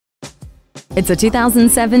It's a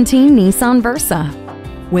 2017 Nissan Versa.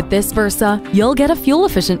 With this Versa, you'll get a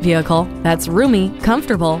fuel-efficient vehicle that's roomy,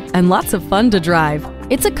 comfortable, and lots of fun to drive.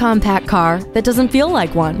 It's a compact car that doesn't feel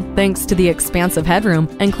like one, thanks to the expansive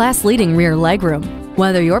headroom and class-leading rear legroom.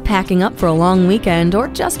 Whether you're packing up for a long weekend or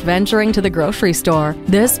just venturing to the grocery store,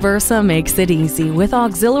 this Versa makes it easy with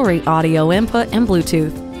auxiliary audio input and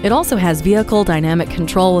Bluetooth. It also has vehicle dynamic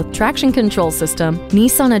control with traction control system,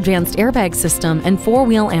 Nissan advanced airbag system, and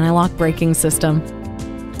four-wheel anti-lock braking system.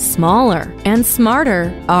 Smaller and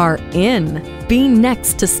smarter are in. Be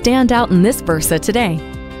next to stand out in this Versa today.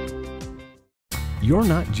 You're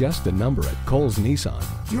not just a number at Cowles Nissan.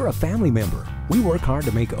 You're a family member. We work hard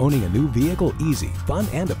to make owning a new vehicle easy, fun,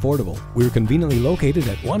 and affordable. We're conveniently located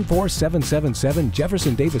at 14777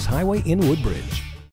 Jefferson Davis Highway in Woodbridge.